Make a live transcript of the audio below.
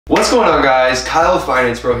What's going on, guys? Kyle with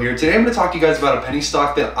Finance Bro here. Today I'm going to talk to you guys about a penny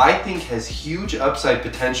stock that I think has huge upside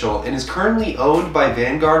potential and is currently owned by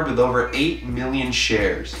Vanguard with over 8 million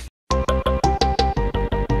shares.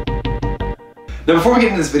 Now, before we get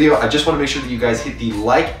into this video, I just want to make sure that you guys hit the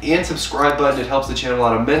like and subscribe button. It helps the channel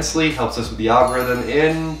out immensely, helps us with the algorithm,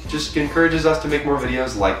 and just encourages us to make more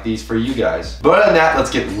videos like these for you guys. But other than that, let's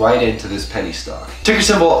get right into this penny stock. Ticker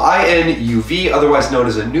symbol INUV, otherwise known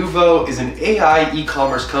as Inuvo, is an AI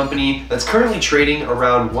e-commerce company that's currently trading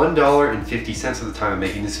around $1.50 at the time of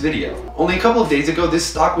making this video. Only a couple of days ago, this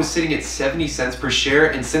stock was sitting at 70 cents per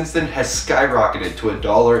share and since then has skyrocketed to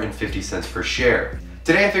 $1.50 per share.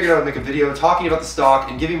 Today I figured I would make a video talking about the stock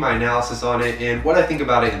and giving my analysis on it and what I think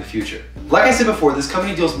about it in the future. Like I said before, this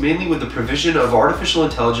company deals mainly with the provision of artificial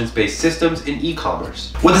intelligence-based systems in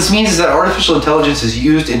e-commerce. What this means is that artificial intelligence is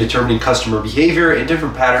used in determining customer behavior and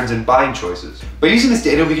different patterns in buying choices. By using this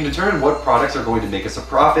data, we can determine what products are going to make us a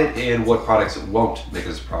profit and what products won't make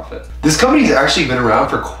us a profit. This company has actually been around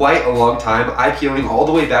for quite a long time, IPOing all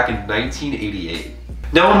the way back in 1988.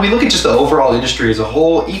 Now, when we look at just the overall industry as a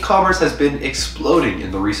whole, e-commerce has been exploding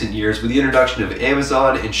in the recent years with the introduction of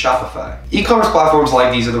Amazon and Shopify. E-commerce platforms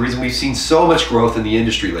like these are the reason we've seen so much growth in the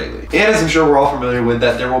industry lately. And as I'm sure we're all familiar with,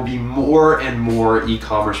 that there will be more and more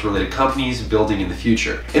e-commerce related companies building in the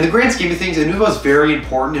future. In the grand scheme of things, Inuvo is very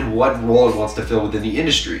important in what role it wants to fill within the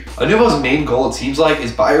industry. Inuvo's main goal, it seems like,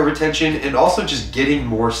 is buyer retention and also just getting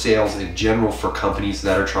more sales in general for companies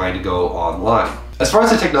that are trying to go online. As far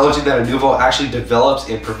as the technology that Inuvo actually develops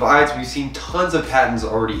and provides, we've seen tons of patents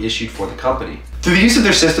already issued for the company. Through the use of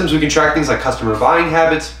their systems, we can track things like customer buying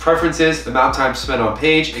habits, preferences, the amount of time spent on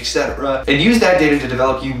page, etc., and use that data to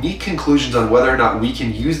develop unique conclusions on whether or not we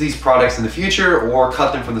can use these products in the future or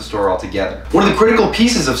cut them from the store altogether. One of the critical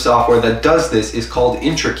pieces of software that does this is called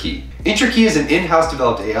IntraKey. IntraKey is an in-house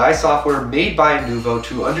developed AI software made by Inuvo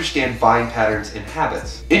to understand buying patterns and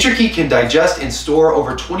habits. IntraKey can digest and store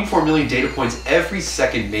over 24 million data points every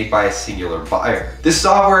second made by a singular buyer. This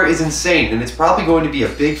software is insane, and it's probably going to be a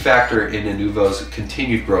big factor in Inuvo's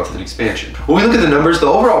continued growth and expansion. When we look at the numbers, the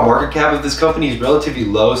overall market cap of this company is relatively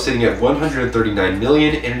low, sitting at 139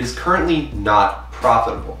 million, and it is currently not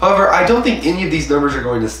profitable. However, I don't think any of these numbers are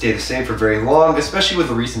going to stay the same for very long, especially with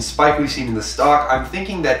the recent spike we've seen in the stock. I'm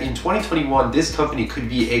thinking that in 2021, this company could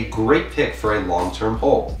be a great pick for a long-term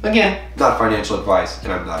hold. Again, not financial advice,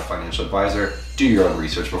 and I'm not a financial advisor. Do your own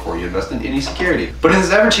research before you invest in any security. But in this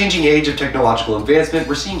ever-changing age of technological advancement,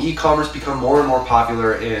 we're seeing e-commerce become more and more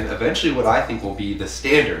popular and eventually what I think will be the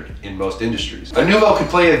standard in most industries. Inuvo could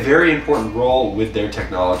play a very important role with their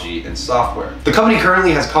technology and software. The company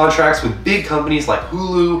currently has contracts with big companies like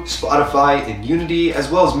Hulu, Spotify, and Unity, as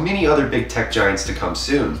well as many other big tech giants to come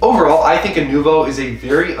soon. Overall, I think Inuvo is a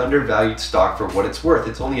very undervalued stock for what it's worth.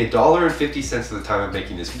 It's only $1.50 at the time of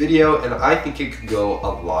making this video, and I think it could go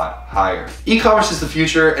a lot higher. E-commerce is the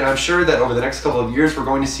future, and I'm sure that over the next couple of years, we're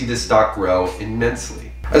going to see this stock grow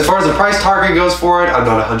immensely. As far as the price target goes for it, I'm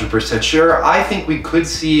not 100% sure. I think we could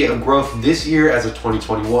see a growth this year as of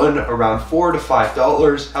 2021 around $4 to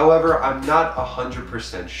 $5. However, I'm not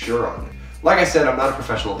 100% sure on it. Like I said, I'm not a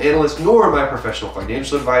professional analyst, nor am I a professional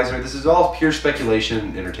financial advisor. This is all pure speculation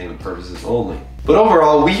and entertainment purposes only. But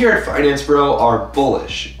overall, we here at Finance Bro are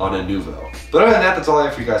bullish on Inuvo. But other than that, that's all I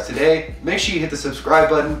have for you guys today. Make sure you hit the subscribe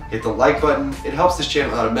button, hit the like button. It helps this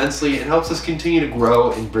channel out immensely and helps us continue to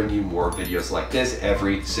grow and bring you more videos like this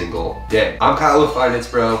every single day. I'm Kyle with Finance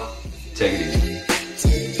Bro. Take it easy.